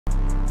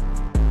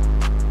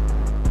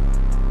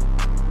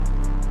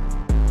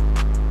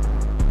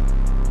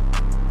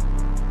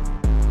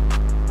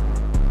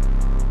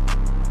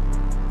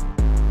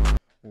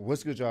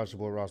What's good, y'all? It's your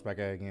boy Ross back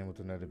at it again with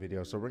another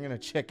video. So we're gonna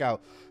check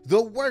out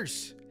the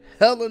worst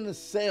Hell in a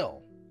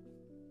Cell.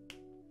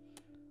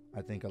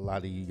 I think a lot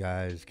of you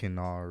guys can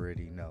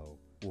already know,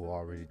 will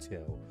already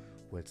tell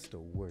what's the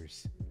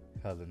worst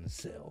Hell in a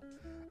Cell.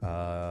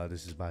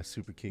 This is by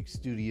Super Kick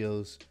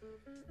Studios.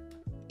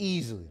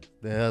 Easily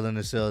the Hell in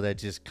a Cell that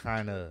just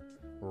kind of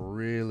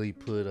really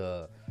put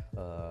a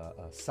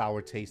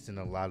sour taste in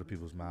a lot of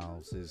people's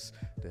mouths is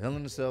the Hell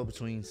in a Cell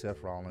between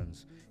Seth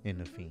Rollins and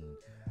The Fiend.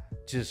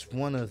 Just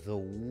one of the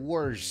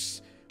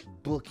worst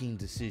booking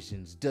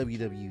decisions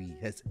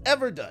WWE has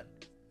ever done.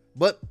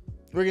 But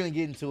we're going to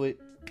get into it.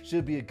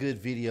 Should be a good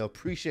video.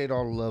 Appreciate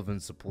all the love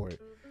and support.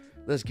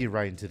 Let's get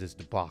right into this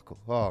debacle.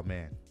 Oh,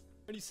 man.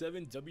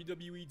 1997,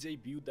 WWE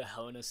debuted the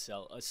Hell in a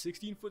Cell, a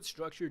 16-foot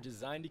structure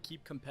designed to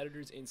keep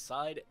competitors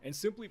inside, and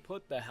simply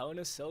put, the Hell in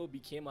a Cell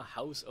became a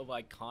house of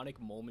iconic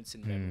moments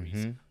and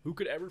memories. Who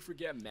could ever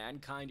forget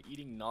Mankind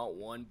eating not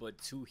one but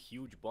two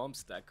huge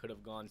bumps that could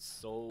have gone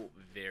so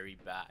very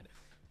bad?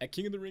 At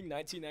King of the Ring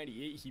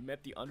 1998, he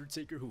met The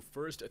Undertaker, who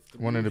first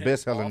threw one of the him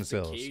best Hell in off a the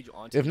Cells, cage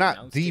onto if not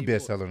announce the table,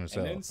 best Hell in a and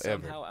Cell then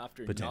somehow, ever,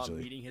 after not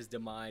potentially. meeting his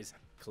demise,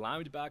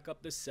 climbed back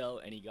up the cell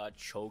and he got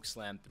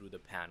chokeslammed through the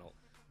panel.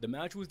 The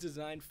match was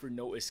designed for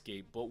no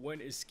escape, but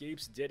when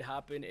escapes did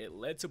happen, it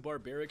led to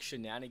barbaric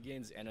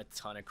shenanigans and a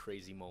ton of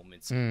crazy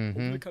moments.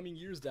 Over the coming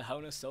years, the Hell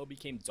in a Cell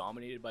became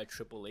dominated by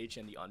Triple H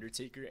and The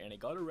Undertaker, and it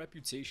got a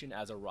reputation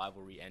as a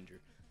rivalry ender.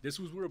 This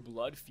was where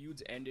blood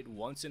feuds ended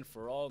once and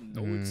for all,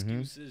 no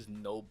excuses,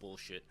 no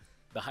bullshit.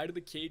 The height of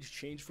the cage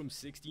changed from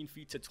 16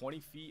 feet to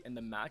 20 feet, and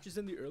the matches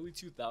in the early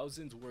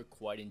 2000s were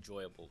quite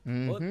enjoyable.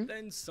 But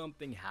then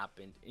something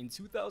happened. In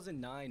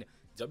 2009,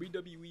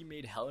 WWE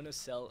made Hell in a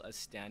Cell a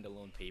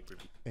standalone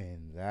pay-per-view.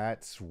 And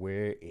that's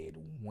where it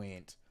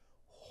went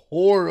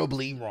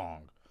horribly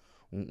wrong.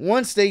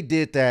 Once they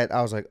did that,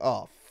 I was like,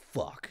 oh,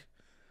 fuck.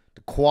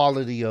 The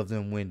quality of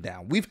them went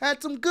down. We've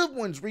had some good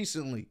ones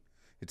recently.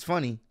 It's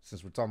funny,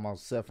 since we're talking about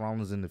Seth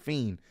Rollins and The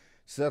Fiend,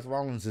 Seth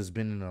Rollins has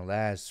been in the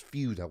last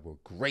few that were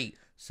great.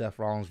 Seth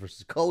Rollins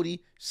versus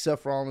Cody,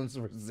 Seth Rollins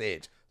versus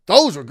Edge.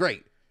 Those were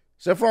great.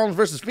 Seth Rollins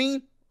versus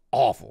Fiend,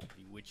 awful.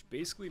 Which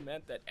basically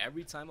meant that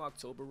every time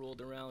October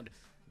rolled around,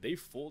 they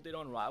folded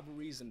on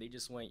rivalries and they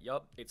just went,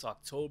 yup, it's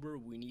October,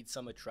 we need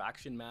some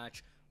attraction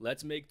match.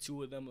 Let's make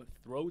two of them,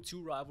 throw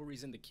two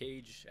rivalries in the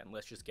cage, and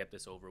let's just get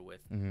this over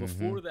with.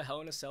 Before, the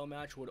Hell in a Cell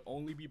match would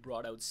only be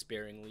brought out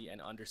sparingly and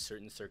under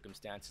certain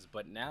circumstances,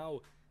 but now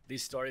they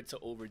started to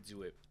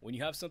overdo it. When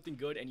you have something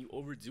good and you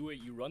overdo it,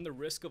 you run the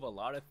risk of a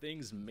lot of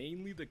things,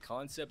 mainly the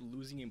concept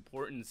losing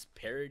importance,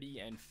 parody,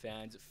 and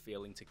fans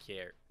failing to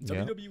care.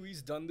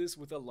 WWE's done this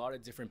with a lot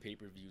of different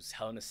pay-per-views.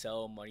 Hell in a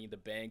Cell, Money in the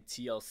Bank,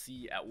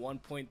 TLC. At one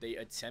point, they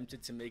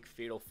attempted to make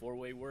Fatal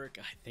 4-Way work.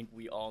 I think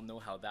we all know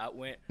how that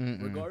went.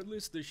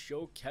 Regardless, the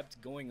show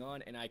kept going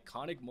on, and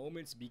iconic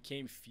moments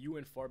became few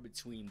and far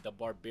between. The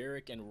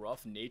barbaric and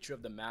rough nature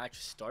of the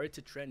match started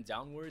to trend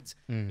downwards,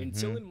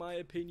 until, in my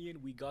opinion,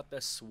 we got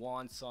the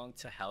swan song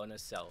to Hell in a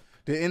Cell.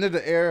 The end of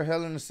the era,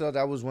 Hell in a Cell,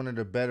 that was one of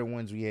the better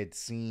ones we had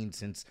seen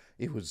since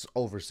it was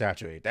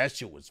oversaturated. That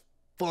shit was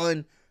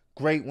fun,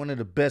 great, one of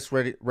the best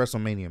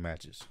WrestleMania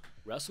matches.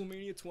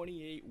 WrestleMania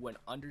 28, when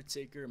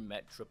Undertaker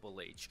met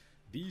Triple H.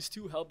 These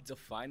two helped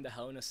define the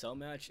Hell in a Cell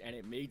match, and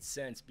it made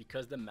sense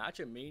because the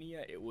match at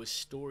Mania, it was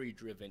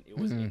story-driven, it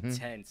was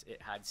intense,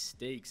 it had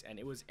stakes, and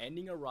it was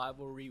ending a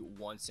rivalry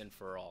once and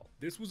for all.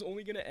 This was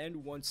only going to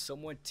end once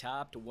someone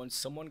tapped, once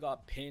someone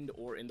got pinned,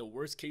 or in the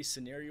worst-case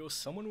scenario,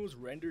 someone was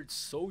rendered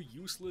so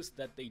useless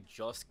that they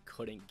just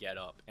couldn't get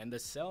up. And the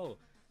Cell,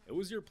 it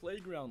was your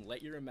playground.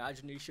 Let your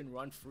imagination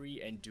run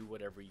free and do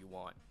whatever you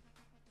want.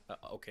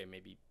 Okay,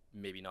 maybe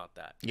not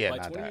that. Yeah, by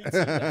not 2018,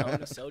 that. the Hell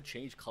in a Cell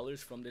changed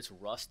colors from this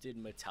rusted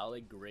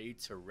metallic gray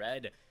to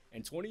red.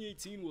 And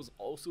 2018 was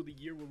also the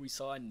year where we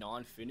saw a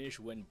non-finish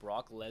when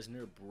Brock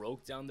Lesnar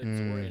broke down the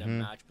door in a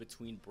match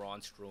between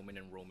Braun Strowman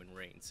and Roman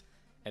Reigns.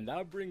 And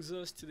that brings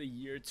us to the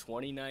year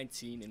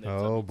 2019 in the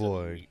WWE.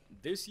 Boy.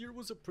 This year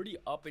was a pretty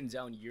up and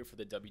down year for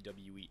the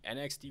WWE.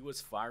 NXT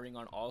was firing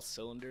on all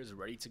cylinders,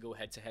 ready to go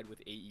head-to-head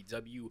with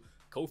AEW.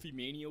 Kofi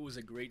Mania was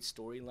a great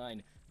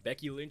storyline.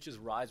 Becky Lynch's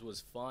rise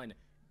was fun.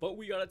 But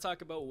we gotta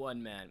talk about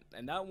one man,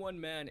 and that one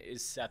man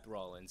is Seth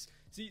Rollins.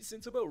 See,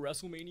 since about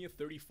WrestleMania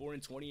 34 in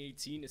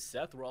 2018,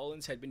 Seth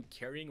Rollins had been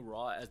carrying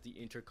Raw as the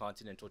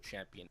Intercontinental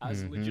Champion,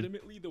 as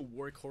legitimately the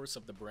workhorse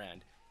of the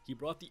brand. He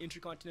brought the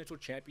Intercontinental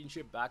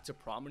Championship back to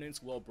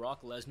prominence while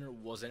Brock Lesnar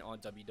wasn't on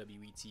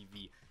WWE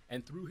TV.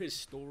 And through his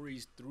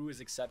stories, through his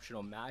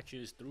exceptional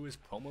matches, through his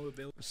promo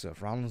ability,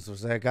 Seth Rollins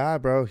was that guy,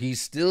 bro.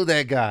 He's still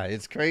that guy.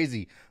 It's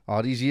crazy.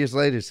 All these years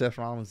later, Seth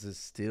Rollins is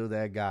still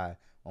that guy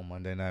on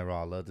Monday Night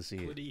Raw. I love to see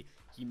it.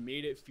 he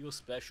made it feel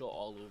special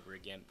all over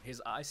again.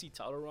 His IC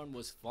title run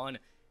was fun,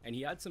 and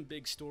he had some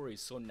big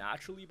stories. So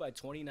naturally, by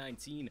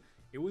 2019,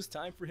 it was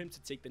time for him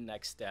to take the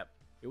next step.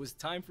 It was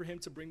time for him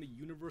to bring the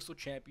Universal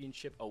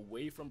Championship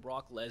away from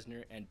Brock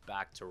Lesnar and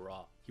back to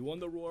Raw. He won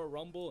the Royal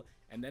Rumble,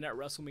 and then at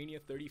WrestleMania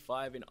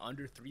 35, in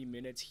under 3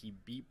 minutes, he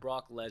beat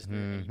Brock Lesnar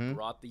and he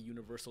brought the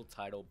Universal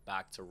title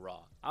back to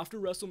Raw. After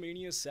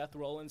WrestleMania, Seth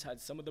Rollins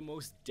had some of the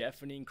most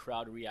deafening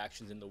crowd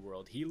reactions in the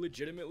world. He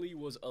legitimately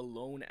was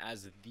alone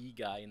as the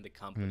guy in the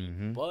company.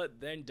 But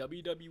then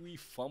WWE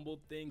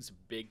fumbled things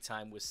big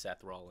time with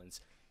Seth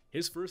Rollins.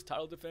 His first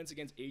title defense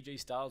against AJ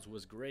Styles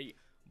was great,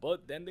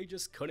 but then they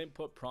just couldn't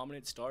put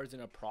prominent stars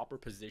in a proper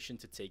position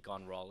to take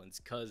on Rollins,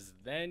 because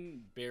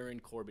then Baron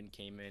Corbin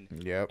came in.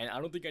 And I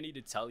don't think I need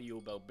to tell you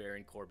about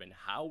Baron Corbin.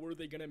 How were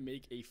they going to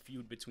make a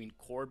feud between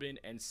Corbin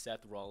and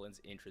Seth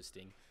Rollins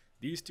interesting?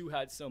 These two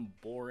had some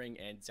boring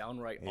and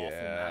downright awful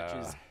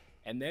matches.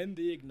 And then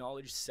they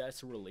acknowledged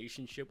Seth's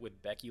relationship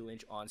with Becky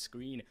Lynch on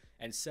screen,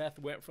 and Seth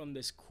went from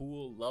this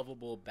cool,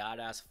 lovable,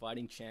 badass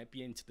fighting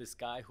champion to this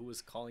guy who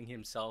was calling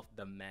himself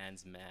the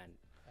man's man.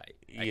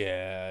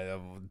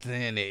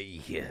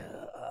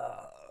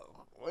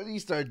 When he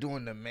started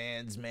doing the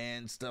man's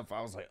man stuff,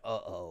 I was like,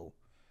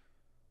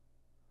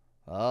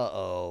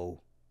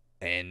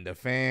 and the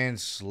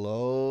fans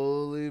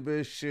slowly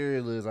but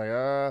surely was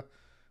like,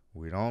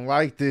 we don't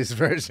like this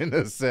version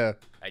of Seth.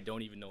 I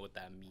don't even know what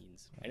that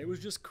means. And it was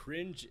just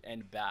cringe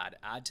and bad.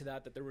 Add to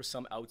that there were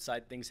some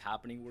outside things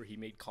happening where he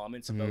made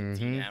comments about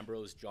Dean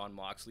Ambrose, Jon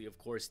Moxley, of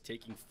course,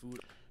 taking food.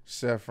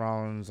 Seth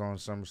Rollins on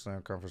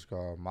SummerSlam conference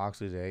call,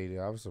 Moxley to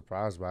AEW. I was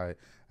surprised by it.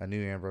 I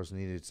knew Ambrose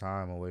needed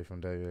time away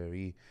from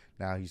WWE.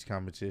 Now he's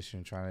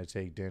competition, trying to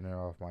take dinner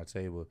off my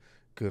table.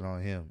 Good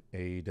on him,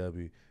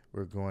 AEW.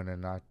 We're going to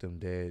knock them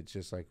dead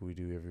just like we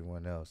do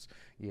everyone else.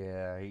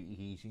 Yeah,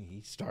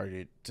 he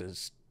started to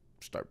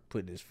start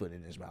putting his foot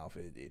in his mouth.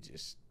 It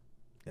just,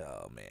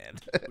 oh man.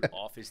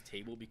 Off his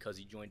table because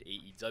he joined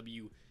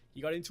AEW. He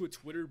got into a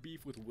Twitter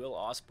beef with Will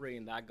Ospreay,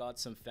 and that got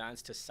some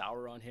fans to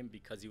sour on him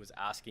because he was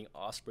asking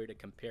Ospreay to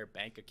compare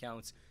bank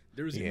accounts.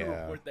 There was even a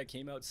report that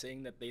came out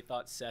saying that they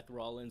thought Seth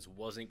Rollins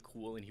wasn't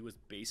cool and he was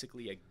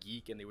basically a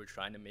geek and they were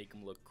trying to make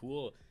him look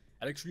cool.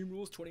 At Extreme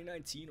Rules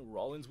 2019,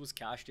 Rollins was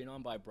cashed in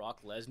on by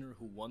Brock Lesnar,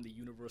 who won the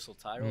Universal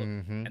title.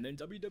 And then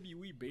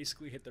WWE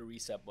basically hit the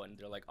reset button.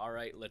 They're like, all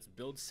right, let's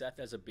build Seth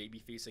as a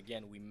babyface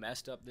again. We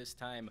messed up this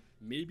time.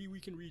 Maybe we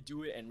can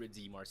redo it and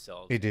redeem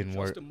ourselves. It didn't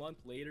work. Just a month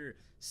later,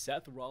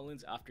 Seth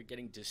Rollins, after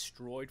getting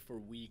destroyed for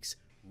weeks,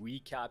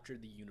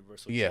 recaptured the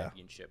Universal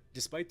Championship.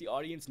 Despite the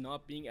audience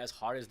not being as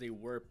hot as they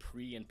were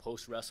pre and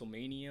post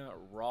WrestleMania,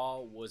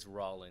 Raw was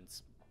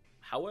Rollins.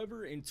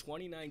 However, in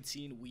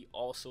 2019, we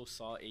also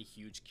saw a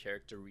huge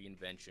character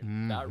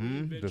reinvention. That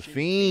reinvention The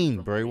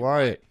Fiend, Bray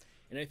Wyatt.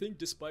 And I think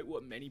despite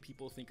what many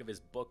people think of his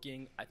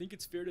booking, I think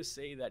it's fair to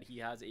say that he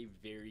has a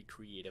very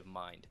creative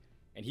mind.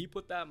 And he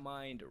put that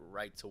mind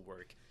right to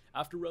work.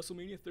 After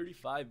WrestleMania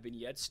 35,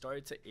 vignettes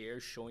started to air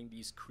showing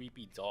these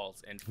creepy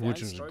dolls, and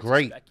fans started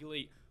to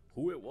speculate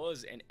who it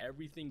was, and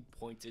everything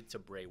pointed to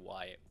Bray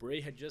Wyatt.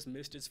 Bray had just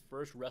missed his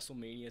first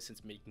WrestleMania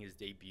since making his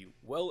debut.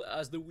 Well,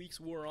 as the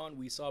weeks wore on,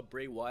 we saw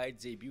Bray Wyatt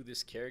debut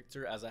this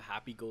character as a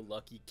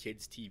happy-go-lucky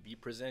kids TV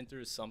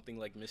presenter, something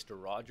like Mr.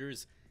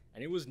 Rogers,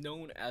 and it was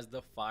known as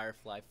the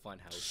Firefly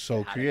Funhouse.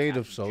 So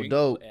creative, so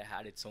dope. It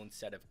had its own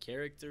set of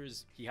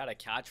characters. He had a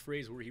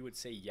catchphrase where he would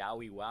say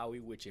 "Yowie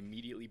Wowie," which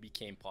immediately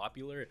became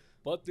popular.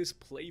 But this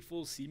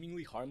playful,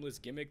 seemingly harmless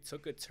gimmick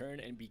took a turn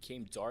and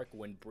became dark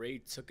when Bray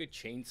took a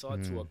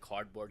chainsaw to a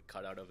cardboard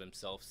cutout of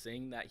himself,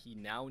 saying that he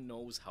now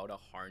knows how to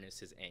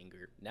harness his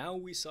anger. Now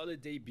we saw the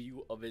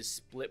debut of his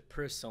split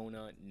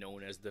persona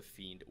known as The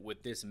Fiend.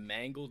 With this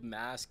mangled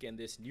mask and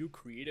this new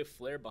creative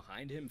flair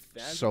behind him,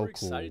 fans were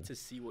excited to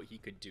see what he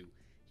could do.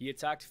 He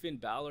attacked Finn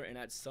Balor, and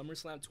at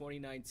SummerSlam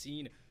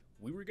 2019,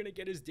 we were going to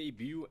get his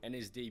debut, and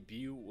his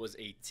debut was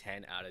a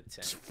 10 out of 10.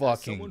 It's fucking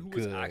as someone who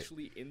good. was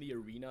actually in the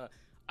arena,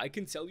 I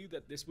can tell you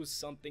that this was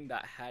something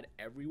that had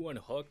everyone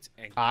hooked.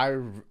 And I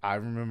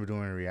remember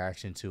doing a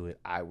reaction to it.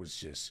 I was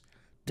just,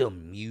 the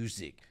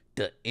music,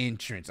 the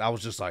entrance. I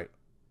was just like,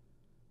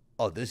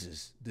 oh, this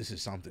is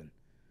something.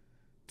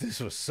 This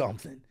was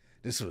something.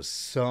 This was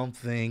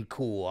something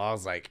cool. I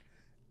was like,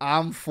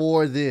 I'm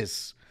for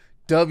this.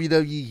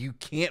 WWE, you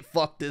can't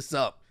fuck this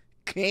up.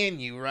 Can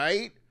you,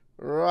 right?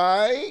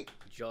 Right?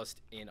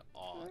 Just in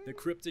awe. The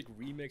cryptic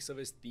remix of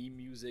his theme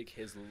music,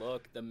 his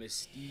look, the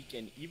mystique,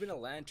 and even a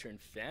lantern.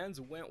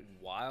 Fans went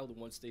wild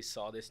once they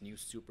saw this new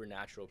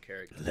supernatural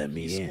character.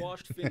 He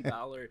squashed Finn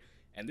Balor,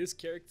 and this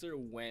character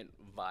went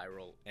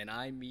viral, and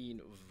I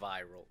mean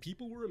viral.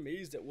 People were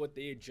amazed at what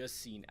they had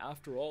just seen.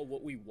 After all,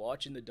 what we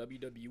watch in the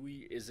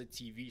WWE is a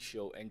TV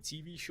show, and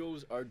TV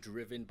shows are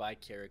driven by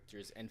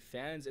characters, and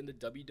fans in the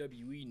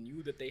WWE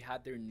knew that they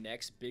had their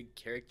next big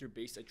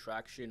character-based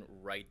attraction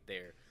right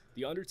there.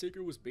 The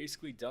Undertaker was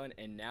basically done,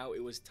 and now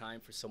it was time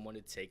for someone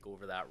to take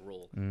over that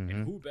role. And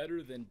who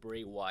better than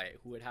Bray Wyatt,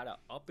 who had an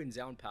up and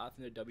down path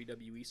in the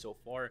WWE so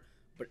far,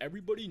 but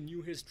everybody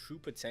knew his true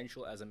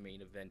potential as a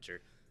main eventer.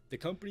 The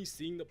company,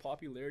 seeing the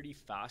popularity,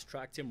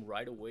 fast-tracked him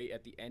right away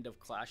at the end of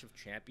Clash of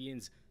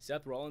Champions.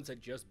 Seth Rollins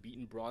had just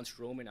beaten Braun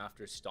Strowman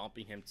after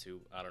stomping him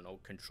to, I don't know,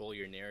 control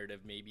your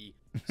narrative maybe.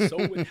 So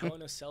with Hell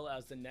in a Cell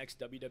as the next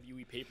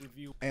WWE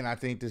pay-per-view. And I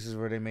think this is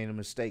where they made a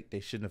mistake.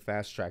 They shouldn't have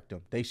fast-tracked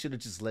him. They should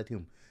have just let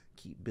him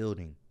keep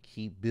building.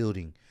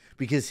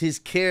 Because his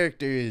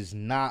character is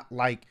not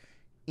like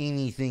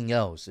anything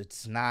else.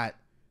 It's not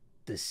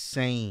the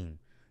same.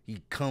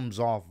 He comes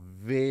off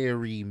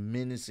very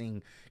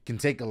menacing, can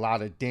take a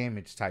lot of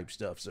damage type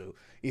stuff. So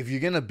if you're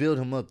going to build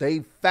him up, they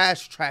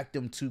fast-tracked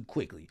him too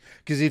quickly.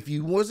 Because if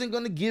you wasn't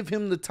going to give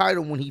him the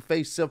title when he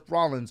faced Seth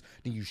Rollins,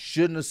 then you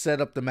shouldn't have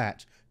set up the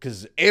match.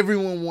 Because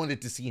everyone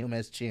wanted to see him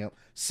as champ.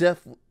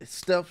 Seth's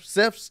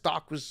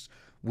stock was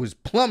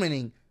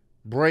plummeting.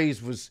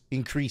 Bray's was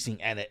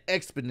increasing at an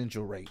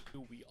exponential rate.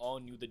 We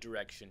all knew the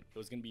direction. It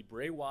was going to be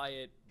Bray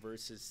Wyatt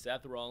versus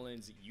Seth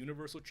Rollins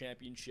Universal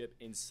Championship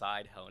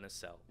inside Hell in a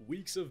Cell.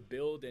 Weeks of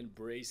build and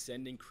Bray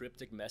sending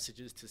cryptic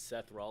messages to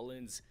Seth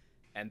Rollins,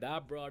 and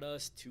that brought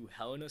us to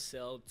Hell in a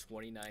Cell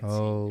 2019.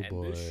 Oh, and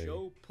boy. This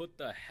show put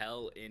the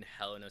hell in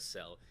Hell in a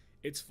Cell.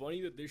 It's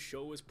funny that this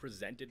show was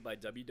presented by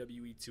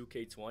WWE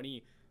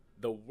 2K20,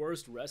 the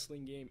worst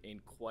wrestling game in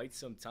quite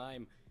some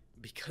time,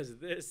 because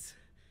this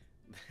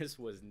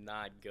was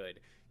not good.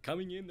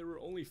 Coming in, there were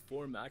only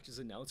 4 matches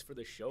announced for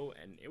the show,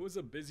 and it was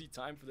a busy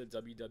time for the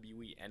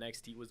WWE.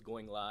 NXT was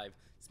going live,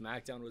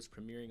 SmackDown was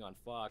premiering on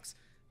Fox,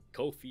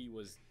 Kofi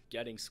was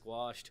getting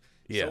squashed.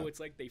 Yeah. So it's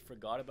like they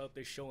forgot about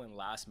this show, and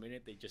last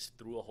minute they just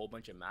threw a whole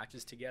bunch of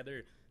matches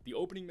together. The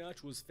opening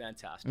match was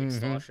fantastic.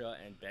 Sasha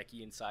and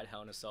Becky inside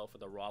Hell in a Cell for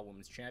the Raw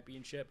Women's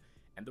Championship.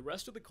 And the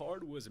rest of the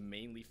card was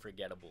mainly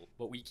forgettable.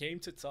 But we came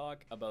to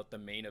talk about the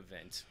main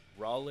event,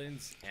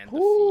 Rollins and The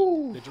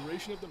Fiend. The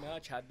duration of the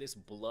match had this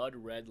blood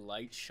red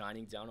light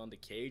shining down on the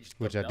cage.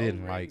 Which I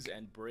didn't like.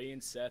 And Bray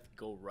and Seth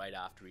go right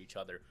after each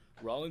other.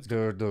 Rollins.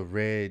 The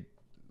red.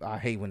 I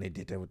hate when they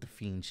did that with the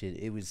Fiend shit.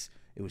 It was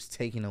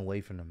taken away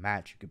from the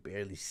match. You could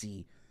barely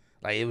see.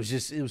 Like it was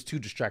too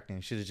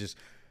distracting. Should have just.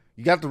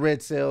 You got the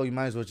red cell, you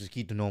might as well just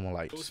keep the normal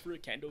lights. Goes for a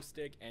kendo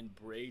stick, and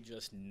Bray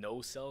just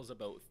no-sells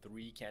about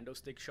 3 kendo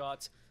stick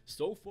shots.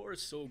 So far,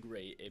 so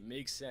great. It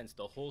makes sense.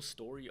 The whole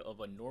story of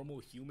a normal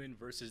human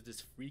versus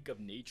this freak of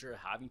nature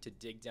having to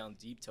dig down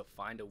deep to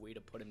find a way to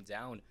put him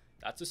down.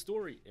 That's a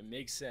story. It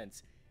makes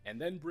sense.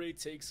 And then Bray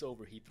takes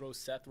over. He throws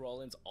Seth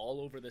Rollins all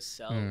over the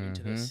cell,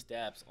 into the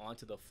steps,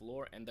 onto the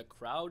floor, and the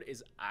crowd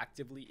is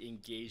actively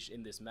engaged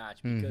in this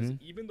match because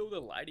even though the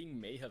lighting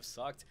may have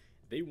sucked,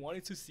 they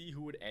wanted to see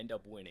who would end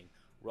up winning.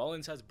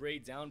 Rollins has Bray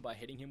down by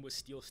hitting him with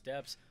steel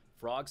steps,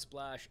 frog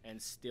splash,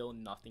 and still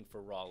nothing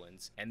for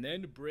Rollins. And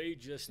then Bray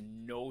just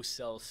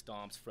no-sell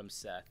stomps from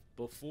Seth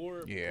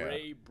before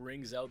Bray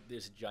brings out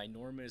this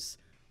ginormous,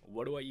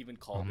 what do I even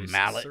call this?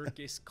 Mallet.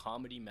 Circus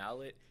comedy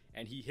mallet,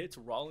 and he hits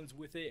Rollins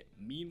with it.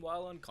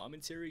 Meanwhile, on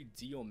commentary,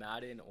 Dio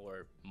Madden,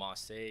 or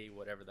Massey,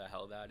 whatever the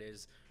hell that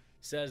is,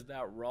 says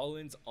that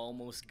Rollins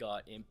almost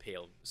got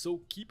impaled.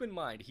 So keep in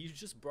mind, he's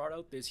just brought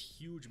out this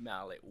huge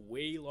mallet,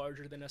 way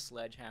larger than a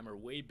sledgehammer,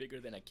 way bigger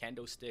than a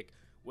kendo stick,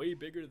 way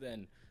bigger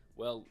than,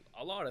 well,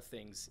 a lot of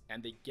things,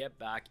 and they get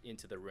back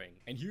into the ring.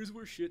 And here's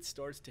where shit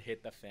starts to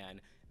hit the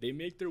fan. They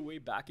make their way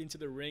back into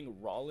the ring.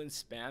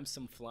 Rollins spams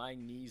some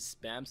flying knees,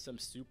 spams some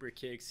super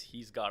kicks.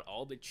 He's got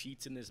all the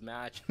cheats in this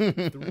match.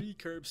 3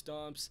 curb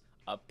stomps,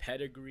 a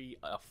pedigree,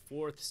 a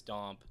 4th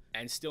stomp,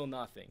 and still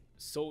nothing.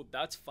 So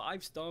that's 5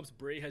 stomps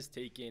Bray has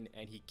taken,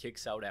 and he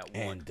kicks out at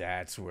 1. And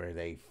that's where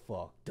they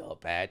fucked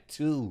up at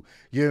too.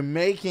 You're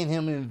making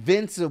him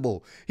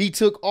invincible. He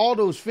took all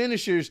those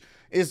finishers.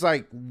 It's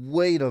like,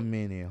 wait a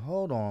minute.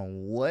 Hold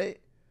on. What?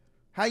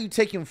 How you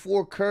taking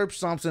 4 curb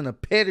stomps and a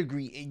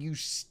pedigree and you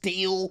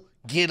still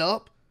get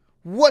up?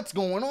 What's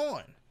going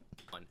on?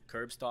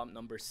 Curb stomp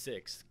number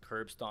 6,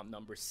 curb stomp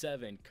number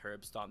 7,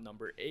 curb stomp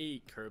number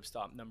 8, curb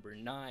stomp number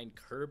 9,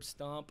 curb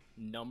stomp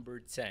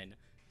number 10.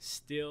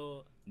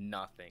 Still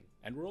nothing.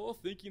 And we're all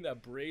thinking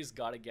that Bray's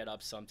got to get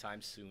up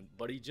sometime soon,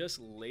 but he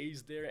just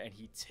lays there and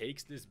he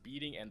takes this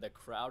beating, and the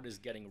crowd is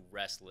getting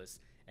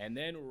restless. And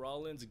then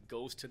Rollins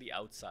goes to the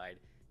outside,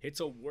 hits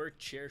a work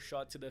chair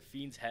shot to the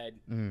Fiend's head,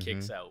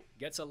 kicks out,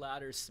 gets a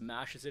ladder,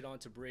 smashes it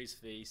onto Bray's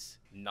face,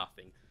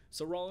 nothing.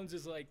 So Rollins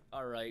is like,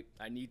 all right,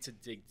 I need to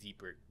dig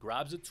deeper.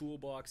 Grabs a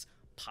toolbox,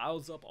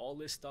 piles up all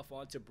this stuff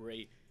onto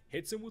Bray,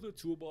 hits him with a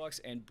toolbox,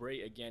 and Bray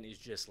again is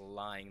just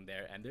lying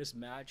there. And this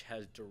match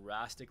has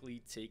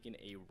drastically taken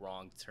a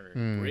wrong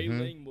turn. Bray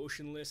laying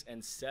motionless,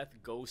 and Seth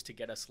goes to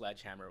get a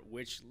sledgehammer,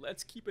 which,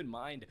 let's keep in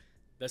mind,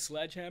 the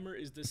sledgehammer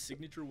is the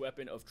signature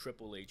weapon of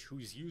Triple H,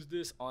 who's used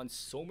this on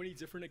so many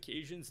different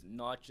occasions,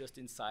 not just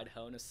inside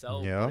Hell in a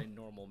Cell, but in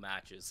normal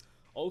matches.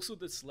 Also,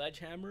 the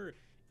sledgehammer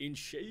in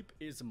shape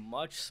is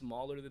much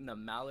smaller than the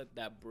mallet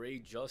that Bray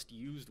just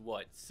used,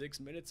 6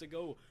 minutes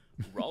ago?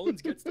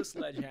 Rollins gets the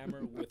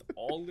sledgehammer with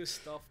all this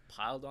stuff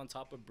piled on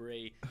top of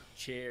Bray,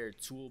 chair,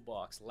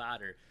 toolbox,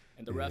 ladder,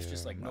 and the ref's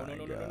just like, no,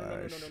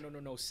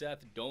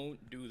 Seth,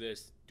 don't do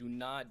this. Do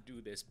not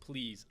do this.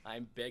 Please,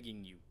 I'm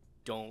begging you,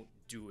 don't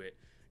do it.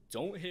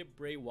 Don't hit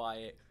Bray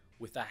Wyatt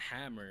with a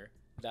hammer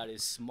that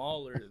is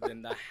smaller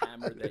than the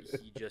hammer that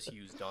he just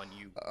used on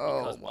you. Oh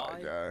Because my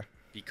why? god.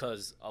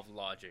 Because of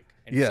logic.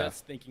 And Yeah.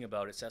 Seth's thinking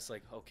about it. Seth's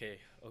like, okay,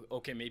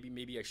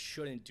 maybe I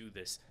shouldn't do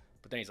this.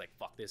 But then he's like,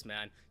 fuck this,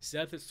 man.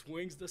 Seth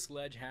swings the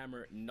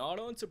sledgehammer not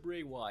onto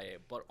Bray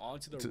Wyatt, but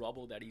onto the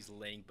rubble that he's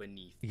laying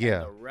beneath. Yeah.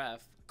 And the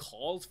ref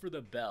calls for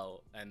the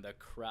bell, and the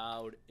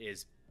crowd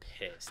is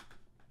pissed.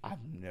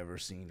 I've never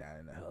seen that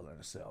in a Hell in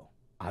a Cell.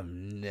 I've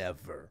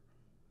never.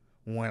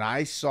 When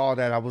I saw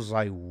that, I was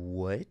like,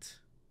 what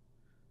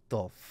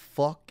the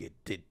fuck? It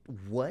did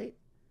what?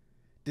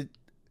 Did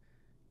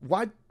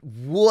what,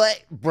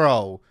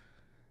 bro?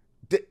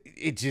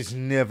 It just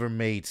never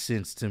made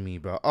sense to me,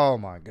 bro. Oh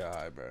my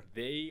god, bro.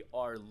 They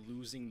are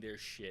losing their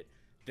shit.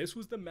 This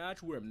was the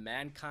match where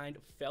Mankind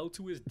fell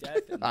to his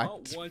death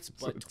not once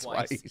but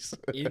twice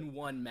in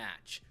one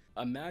match.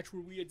 A match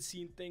where we had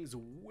seen things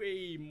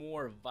way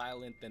more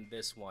violent than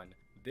this one.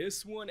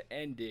 This one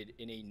ended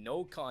in a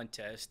no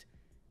contest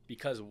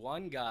because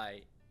one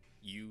guy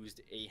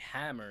used a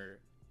hammer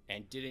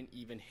and didn't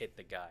even hit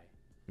the guy.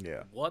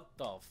 Yeah. What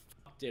the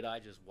fuck did I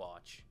just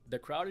watch? The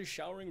crowd is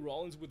showering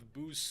Rollins with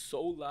boos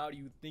so loud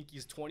you'd think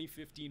he's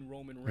 2015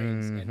 Roman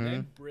Reigns. And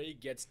then Bray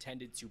gets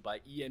tended to by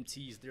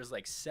EMTs. There's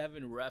like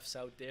 7 refs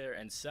out there,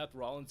 and Seth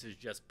Rollins is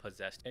just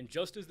possessed. And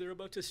just as they're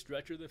about to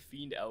stretcher the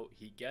Fiend out,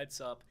 he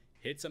gets up,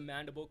 hits a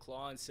mandible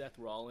claw on Seth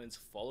Rollins,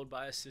 followed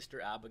by his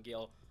sister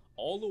Abigail.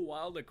 All the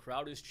while, the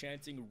crowd is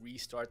chanting,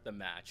 restart the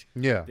match.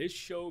 Yeah. This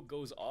show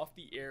goes off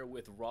the air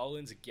with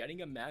Rollins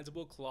getting a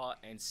mandible claw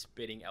and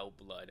spitting out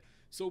blood.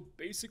 So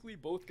basically,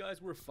 both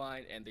guys were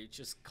fine, and they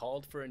just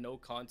called for a no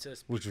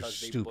contest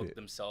because they booked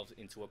themselves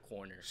into a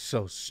corner.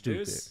 So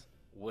stupid. This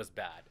was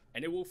bad,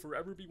 and it will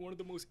forever be one of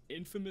the most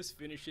infamous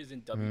finishes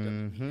in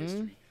WWE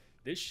history.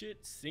 This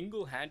shit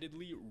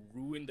single-handedly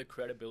ruined the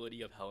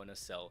credibility of Hell in a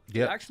Cell.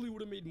 Yep. It actually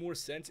would have made more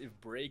sense if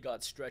Bray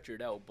got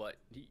stretchered out, but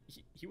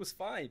he was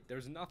fine.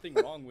 There's nothing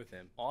wrong with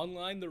him.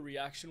 Online, the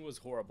reaction was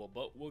horrible,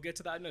 but we'll get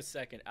to that in a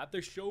second. At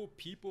the show,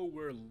 people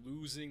were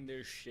losing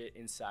their shit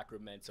in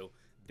Sacramento.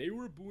 They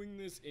were booing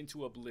this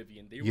into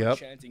oblivion. They were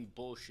chanting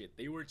bullshit.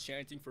 They were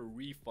chanting for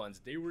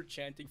refunds. They were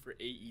chanting for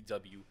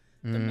AEW.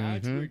 The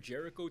match where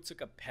Jericho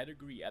took a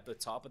pedigree at the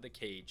top of the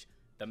cage.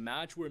 The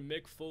match where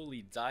Mick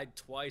Foley died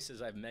twice,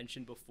 as I've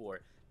mentioned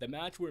before. The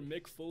match where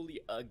Mick Foley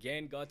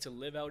again got to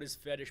live out his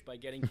fetish by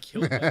getting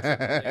killed by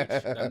Triple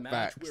H. The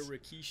match where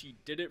Rikishi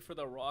did it for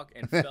The Rock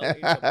and fell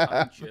into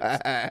pine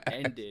chips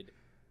ended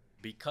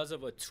because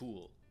of a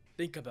tool.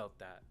 Think about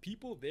that.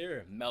 People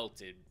there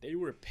melted. They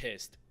were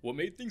pissed. What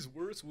made things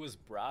worse was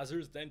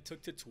Brazzers then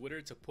took to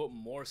Twitter to put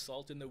more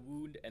salt in the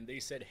wound, and they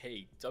said,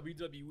 hey,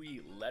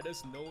 WWE, let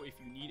us know if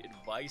you need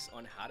advice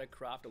on how to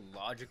craft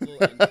logical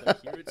and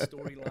coherent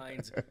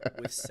storylines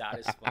with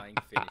satisfying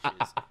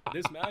finishes.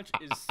 This match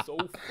is so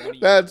funny.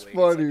 That's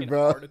funny, it's like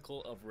bro. An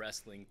article of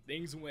wrestling.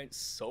 Things went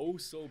so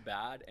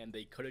bad, and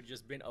they could have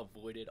just been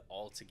avoided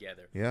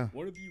altogether. Yeah.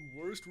 One of the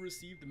worst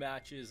received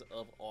matches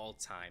of all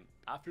time.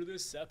 After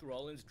this, Seth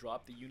Rollins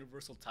dropped the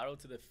Universal title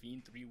to The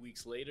Fiend 3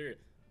 weeks later,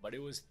 but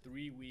it was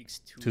 3 weeks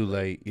too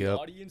late. Yep. The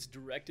audience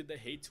directed the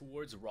hate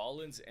towards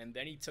Rollins, and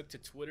then he took to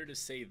Twitter to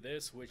say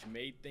this, which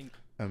made things...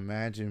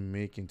 Imagine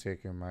Mick and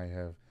Taker might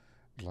have,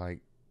 like,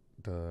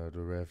 the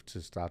ref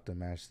to stop the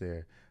match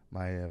there,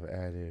 might have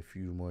added a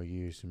few more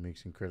years to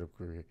Mick's incredible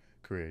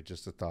career.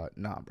 Just a thought.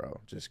 Nah, bro.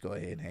 Just go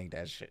ahead and hang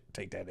that shit.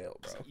 Take that L,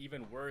 bro.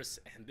 Even worse,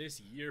 and this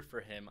year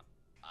for him,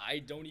 I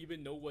don't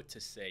even know what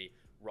to say.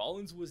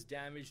 Rollins was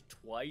damaged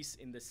twice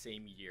in the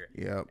same year.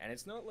 Yep. And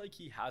it's not like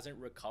he hasn't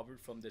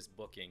recovered from this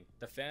booking.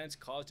 The fans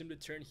caused him to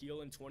turn heel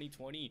in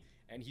 2020,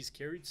 and he's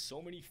carried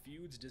so many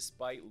feuds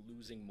despite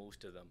losing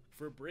most of them.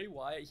 For Bray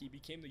Wyatt, he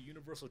became the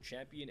Universal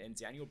Champion, and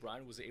Daniel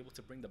Bryan was able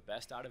to bring the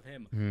best out of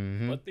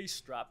him, but they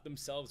strapped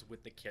themselves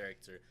with the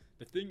character.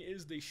 The thing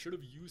is, they should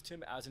have used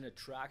him as an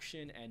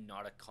attraction and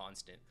not a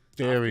constant.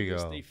 There we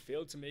go. They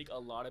failed to make a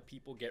lot of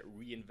people get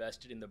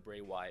reinvested in the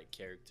Bray Wyatt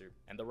character.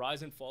 And the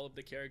rise and fall of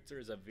the character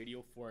is a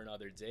video for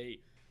another day,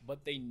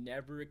 but they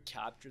never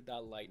captured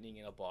that lightning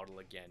in a bottle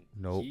again.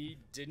 Nope. He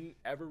didn't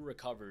ever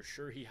recover.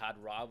 Sure, he had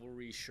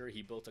rivalry. Sure,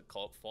 he built a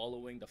cult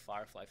following. The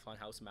Firefly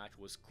Funhouse match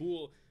was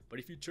cool. But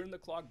if you turn the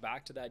clock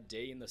back to that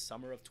day in the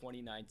summer of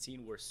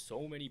 2019 where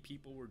so many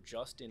people were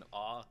just in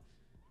awe,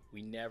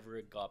 we never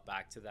got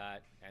back to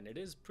that, and it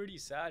is pretty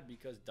sad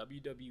because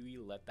WWE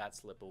let that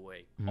slip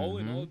away. All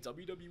in all,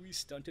 WWE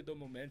stunted the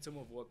momentum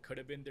of what could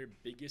have been their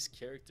biggest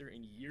character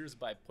in years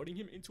by putting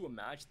him into a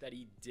match that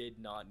he did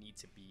not need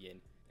to be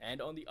in.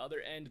 And on the other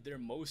end, their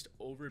most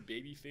over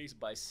babyface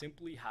by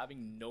simply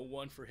having no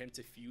one for him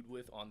to feud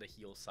with on the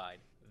heel side.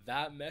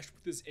 That meshed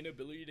with his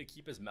inability to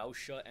keep his mouth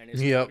shut, and his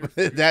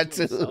that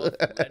too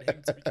led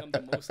him to become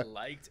the most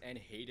liked and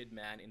hated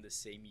man in the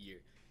same year.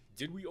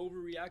 Did we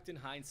overreact in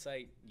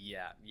hindsight?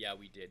 Yeah,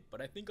 we did.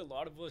 But I think a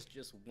lot of us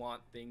just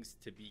want things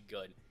to be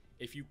good.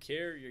 If you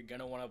care, you're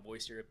going to want to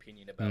voice your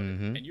opinion about it.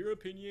 And your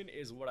opinion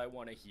is what I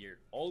want to hear.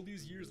 All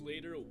these years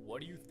later,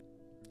 what do you think?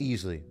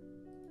 Easily.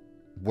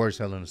 Worst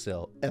Hell in a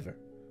Cell ever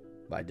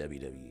by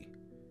WWE.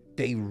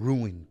 They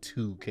ruined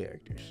 2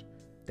 characters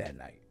that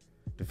night.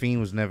 The Fiend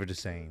was never the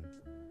same.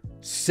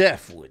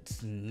 Seth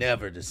was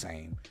never the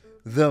same.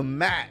 The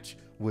match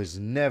was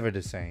never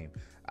the same.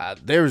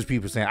 There was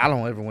people saying, I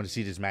don't ever want to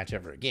see this match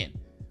ever again,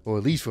 or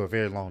at least for a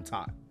very long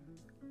time.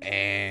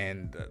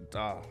 And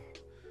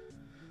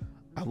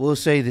I will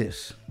say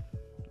this.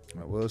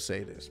 Man.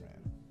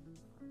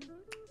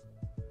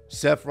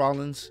 Seth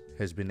Rollins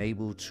has been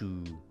able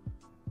to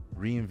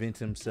reinvent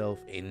himself,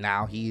 and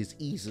now he is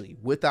easily,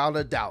 without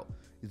a doubt,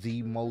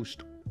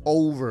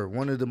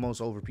 one of the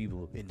most over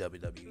people in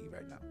WWE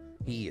right now.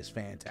 He is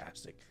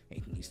fantastic,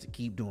 and he needs to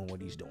keep doing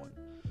what he's doing.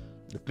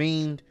 The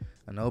Fiend,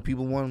 I know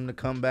people want him to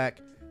come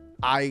back.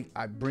 I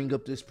bring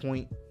up this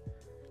point.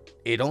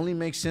 It only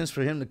makes sense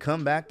for him to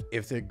come back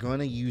if they're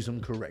gonna use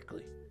him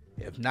correctly.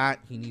 If not,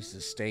 he needs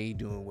to stay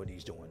doing what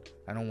he's doing.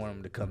 I don't want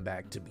him to come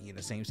back to be in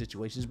the same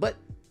situations, but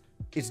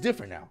it's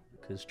different now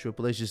because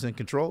Triple H is in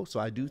control. So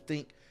I do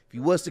think if he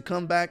was to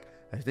come back,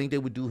 I think they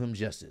would do him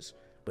justice.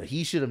 But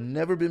he should have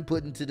never been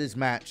put into this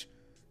match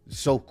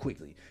so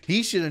quickly.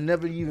 He should have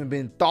never even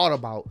been thought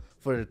about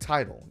for the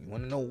title. You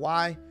want to know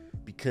why?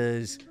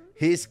 Because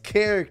his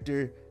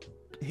character,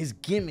 his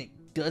gimmick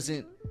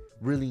doesn't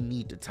really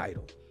need the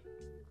title.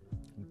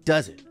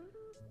 Doesn't.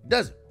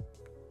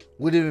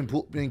 Would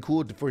have been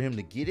cool for him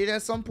to get it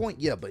at some point?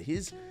 Yeah, but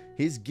his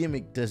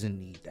gimmick doesn't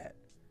need that.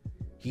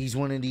 He's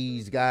one of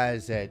these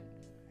guys that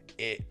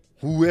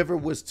whoever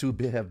was to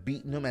have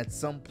beaten him at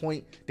some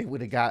point, they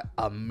would have got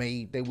a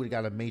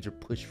major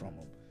push from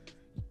him.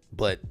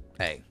 But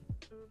hey,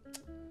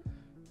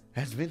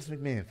 that's Vince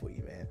McMahon for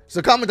you, man.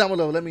 So comment down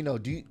below. Let me know.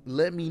 Do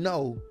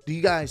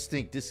you guys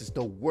think this is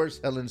the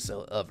worst Hell in a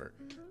Cell ever?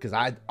 Because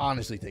I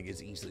honestly think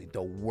it's easily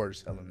the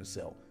worst Hell in a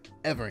Cell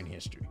ever in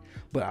history.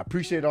 But I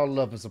appreciate all the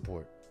love and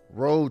support.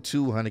 Road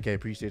to 100K.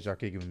 Appreciate y'all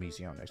kicking with me.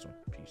 See y'all next one.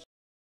 Peace.